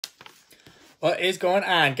What is going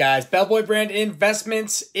on, guys? Bellboy Brand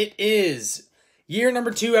Investments. It is year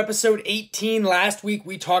number 2, episode 18. Last week,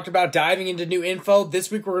 we talked about diving into new info.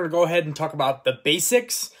 This week, we're going to go ahead and talk about the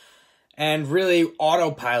basics and really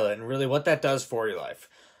autopilot and really what that does for your life.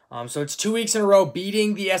 So it's 2 weeks in a row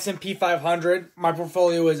beating the S&P 500. My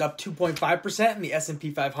portfolio is up 2.5% and the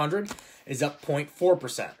S&P 500 is up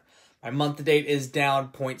 0.4%. My month-to-date is down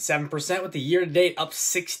 0.7%, with the year-to-date up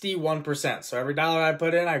 61%. So every dollar I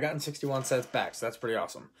put in, I've gotten 61 cents back. So that's pretty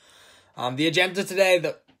awesome. The agenda today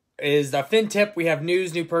is the FinTip. We have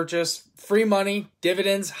news, new purchase, free money,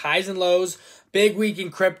 dividends, highs and lows, big week in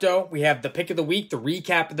crypto. We have the pick of the week, the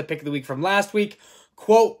recap of the pick of the week from last week,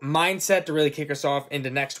 quote, mindset to really kick us off into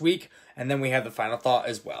next week. And then we have the final thought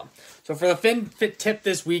as well. So for the FinTip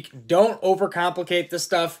this week, don't overcomplicate this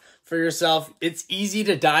stuff for yourself. It's easy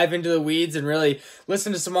to dive into the weeds and really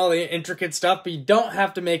listen to some all the intricate stuff, but you don't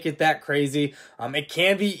have to make it that crazy. It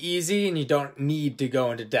can be easy and you don't need to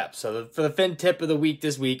go into depth. So for the FinTip of the week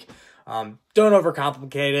this week, don't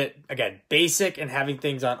overcomplicate it. Again, basic and having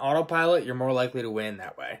things on autopilot, you're more likely to win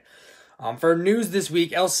that way. For news this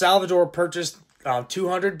week, El Salvador purchased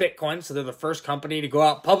 200 Bitcoin. So they're the first company to go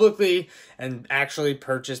out publicly and actually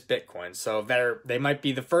purchase Bitcoin. So they might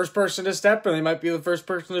be the first person to step, or they might be the first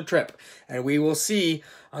person to trip. And we will see,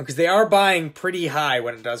 because they are buying pretty high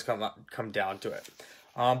when it does come down to it.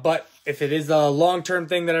 But if it is a long-term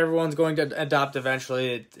thing that everyone's going to adopt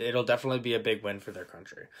eventually, it'll definitely be a big win for their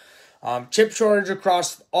country. Chip shortage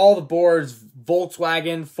across all the boards,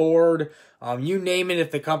 Volkswagen, Ford, you name it. If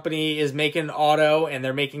the company is making auto and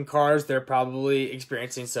they're making cars, they're probably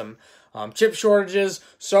experiencing some chip shortages.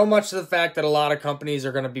 So much to the fact that a lot of companies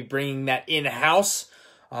are going to be bringing that in-house.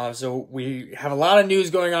 So we have a lot of news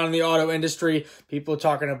going on in the auto industry. People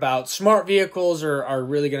talking about smart vehicles are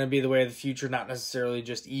really going to be the way of the future, not necessarily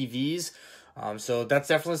just EVs. So that's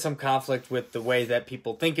definitely some conflict with the way that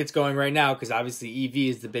people think it's going right now, because obviously EV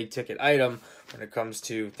is the big ticket item when it comes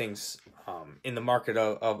to things in the market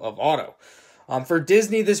of auto. For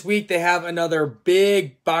Disney this week, they have another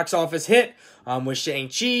big box office hit with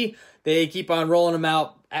Shang-Chi. They keep on rolling them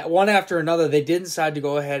out one after another. They did decide to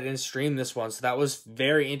go ahead and stream this one, so that was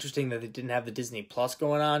very interesting that they didn't have the Disney Plus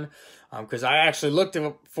going on, because I actually looked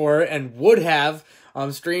for it and would have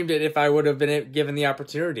streamed it if I would have been given the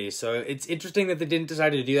opportunity. So it's interesting that they didn't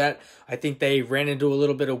decide to do that. I think they ran into a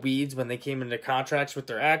little bit of weeds when they came into contracts with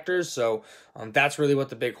their actors. So that's really what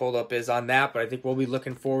the big holdup is on that. But I think we'll be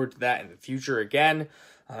looking forward to that in the future again.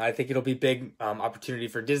 I think it'll be big opportunity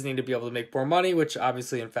for Disney to be able to make more money, which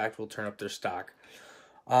obviously, in fact, will turn up their stock.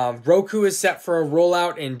 Roku is set for a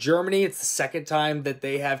rollout in Germany. It's the second time that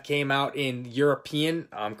they have came out in European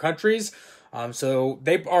countries. So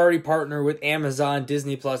they've already partnered with Amazon,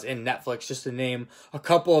 Disney Plus, and Netflix, just to name a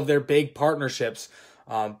couple of their big partnerships.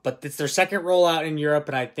 But it's their second rollout in Europe,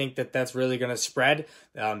 and I think that that's really going to spread.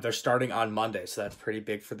 They're starting on Monday, so that's pretty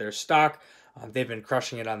big for their stock. They've been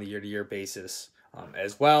crushing it on the year-to-year basis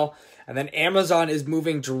as well. And then Amazon is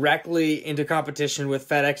moving directly into competition with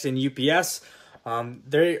FedEx and UPS.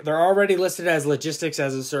 They're already listed as logistics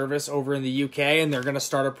as a service over in the UK, and they're going to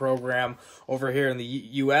start a program over here in the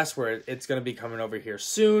US where it's going to be coming over here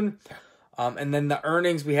soon. And then the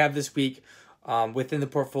earnings we have this week within the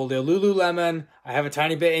portfolio: Lululemon, I have a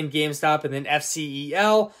tiny bit in GameStop, and then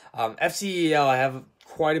FCEL. FCEL, I have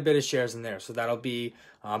quite a bit of shares in there, so that'll be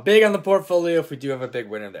big on the portfolio if we do have a big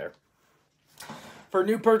winner there. For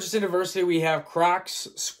new purchase in diversity, we have Crocs,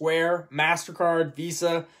 Square, MasterCard,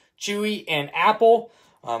 Visa, Chewy, and Apple.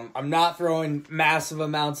 I'm not throwing massive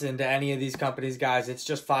amounts into any of these companies, guys. It's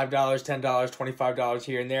just $5, $10, $25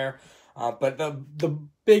 here and there. But the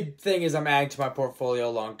big thing is I'm adding to my portfolio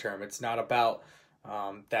long term. It's not about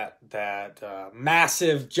that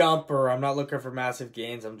massive jump, or I'm not looking for massive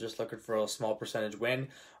gains. I'm just looking for a small percentage win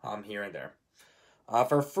here and there.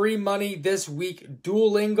 For free money this week,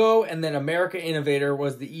 Duolingo and then America Innovator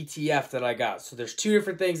was the ETF that I got. So there's two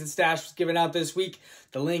different things that Stash was giving out this week.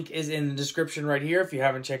 The link is in the description right here. If you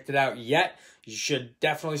haven't checked it out yet, you should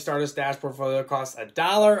definitely start a Stash portfolio. It costs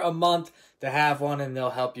 $1 a month to have one, and they'll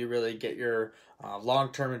help you really get your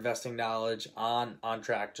long-term investing knowledge on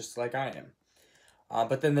track, just like I am.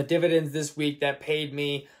 But then the dividends this week that paid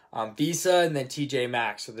me, Visa and then TJ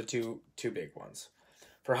Maxx are the two big ones.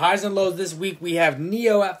 For highs and lows this week, we have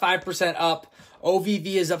NEO at 5% up, OVV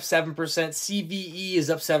is up 7%, CVE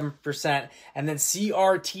is up 7%, and then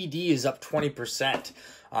CRTD is up 20%.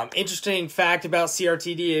 Interesting fact about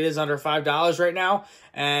CRTD, it is under $5 right now,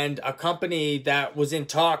 and a company that was in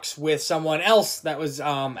talks with someone else that was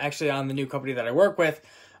actually on the new company that I work with,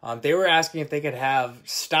 they were asking if they could have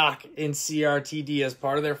stock in CRTD as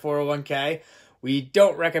part of their 401k, We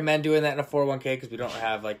don't recommend doing that in a 401k because we don't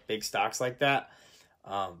have like big stocks like that.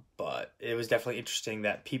 But it was definitely interesting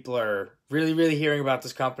that people are really, really hearing about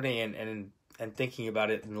this company and thinking about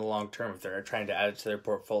it in the long term if they're trying to add it to their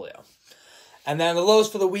portfolio. And then the lows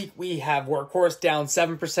for the week, we have Workhorse down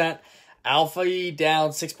 7%, Alpha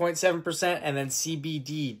down 6.7%, and then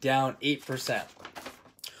CBD down 8%.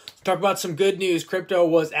 Talk about some good news. Crypto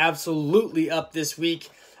was absolutely up this week,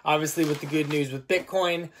 obviously with the good news with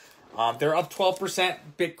Bitcoin. They're up 12%.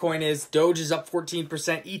 Bitcoin is. Doge is up 14%.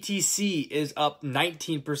 ETC is up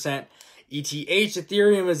 19%. ETH,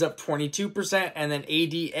 Ethereum, is up 22%. And then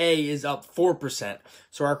ADA is up 4%.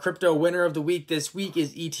 So our crypto winner of the week this week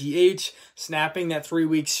is ETH, snapping that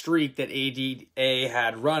 3-week streak that ADA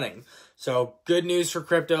had running. So good news for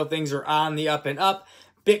crypto. Things are on the up and up.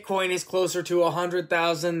 Bitcoin is closer to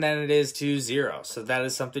 100,000 than it is to 0. So that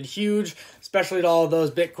is something huge, especially to all of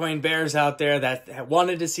those Bitcoin bears out there that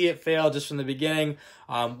wanted to see it fail just from the beginning.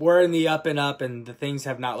 We're in the up and up, and the things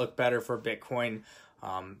have not looked better for Bitcoin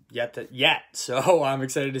yet. So I'm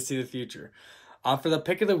excited to see the future. For the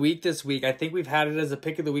pick of the week this week, I think we've had it as a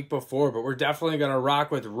pick of the week before, but we're definitely going to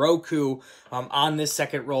rock with Roku on this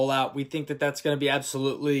second rollout. We think that that's going to be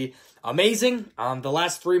absolutely amazing. The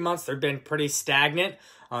last 3 months, they've been pretty stagnant.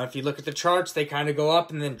 If you look at the charts, they kind of go up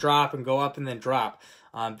and then drop and go up and then drop.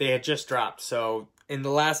 They had just dropped. So in the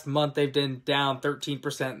last month, they've been down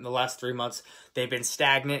 13%. In the last 3 months, they've been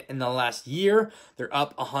stagnant. In the last year, they're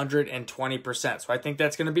up 120%. So I think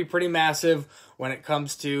that's going to be pretty massive when it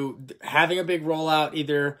comes to having a big rollout.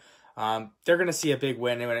 Either they're going to see a big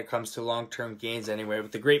win when it comes to long-term gains anyway.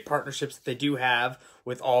 With the great partnerships that they do have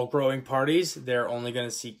with all growing parties, they're only going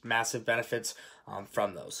to see massive benefits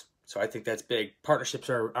from those. So I think that's big. Partnerships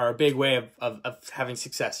are a big way of having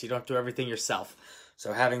success. You don't do everything yourself.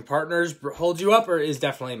 So having partners hold you up is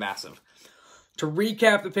definitely massive. To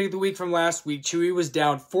recap the pick of the week from last week, Chewy was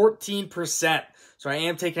down 14%. So I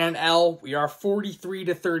am taking an L. We are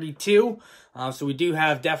 43-32. So we do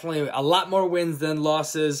have definitely a lot more wins than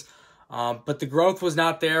losses. But the growth was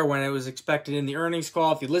not there when it was expected in the earnings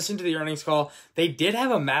call. If you listen to the earnings call, they did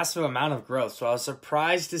have a massive amount of growth. So I was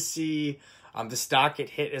surprised to see the stock get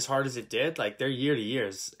hit as hard as it did. Like their year to year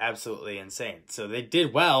is absolutely insane. So they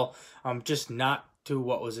did well, just not to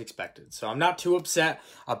what was expected. So I'm not too upset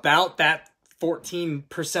about that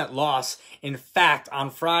 14% loss. In fact,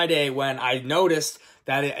 on Friday when I noticed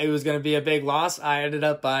that it was going to be a big loss, I ended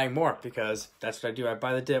up buying more because that's what I do. I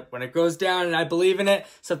buy the dip. When it goes down and I believe in it,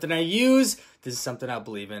 something I use, this is something I'll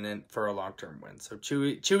believe in for a long-term win. So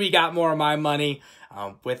Chewy got more of my money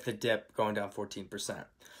with the dip going down 14%.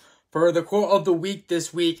 For the quote of the week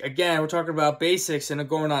this week, again, we're talking about basics and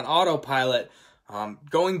going on autopilot.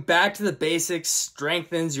 Going back to the basics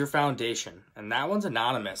strengthens your foundation. And that one's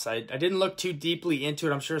anonymous. I didn't look too deeply into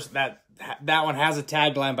it. I'm sure that one has a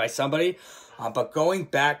tagline by somebody. But going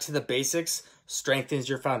back to the basics strengthens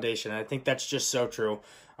your foundation. And I think that's just so true.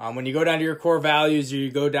 When you go down to your core values or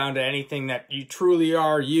you go down to anything that you truly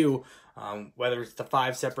are you, whether it's the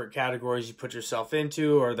 5 separate categories you put yourself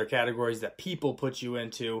into or the categories that people put you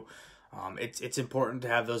into, it's important to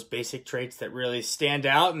have those basic traits that really stand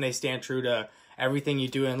out and they stand true to everything you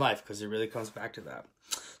do in life because it really comes back to that.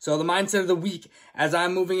 So the mindset of the week, as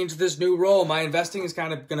I'm moving into this new role, my investing is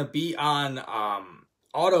kind of going to be on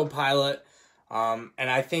autopilot. And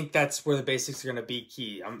I think that's where the basics are going to be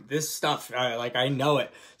key. This stuff, I know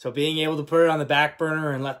it. So being able to put it on the back burner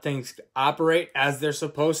and let things operate as they're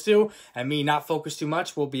supposed to, and me not focus too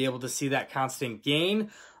much, we'll be able to see that constant gain.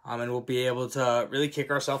 And we'll be able to really kick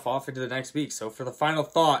ourselves off into the next week. So for the final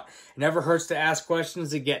thought, it never hurts to ask questions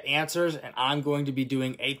to get answers. And I'm going to be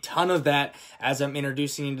doing a ton of that as I'm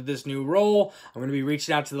introducing into this new role. I'm going to be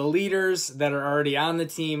reaching out to the leaders that are already on the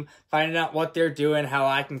team, finding out what they're doing, how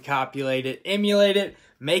I can copulate it, emulate it,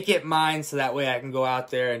 make it mine. So that way I can go out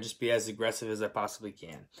there and just be as aggressive as I possibly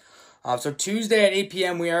can. So Tuesday at 8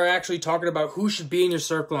 p.m., we are actually talking about who should be in your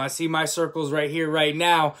circle. And I see my circles right here, right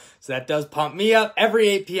now. So that does pump me up. Every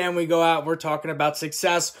 8 p.m. we go out, we're talking about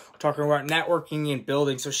success. We're talking about networking and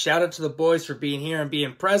building. So shout out to the boys for being here and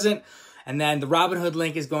being present. And then the Robinhood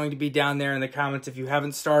link is going to be down there in the comments. If you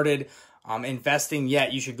haven't started investing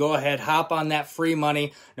yet, you should go ahead, hop on that free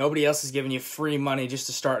money. Nobody else is giving you free money just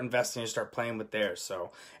to start investing and start playing with theirs.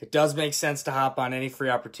 So it does make sense to hop on any free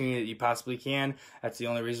opportunity that you possibly can. That's the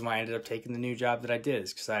only reason why I ended up taking the new job that I did,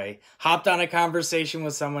 is because I hopped on a conversation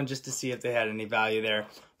with someone just to see if they had any value there.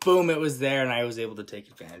 Boom, it was there, and I was able to take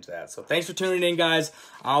advantage of that. So thanks for tuning in, guys.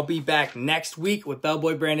 I'll be back next week with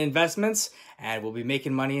Bellboy Brand Investments, and we'll be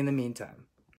making money in the meantime.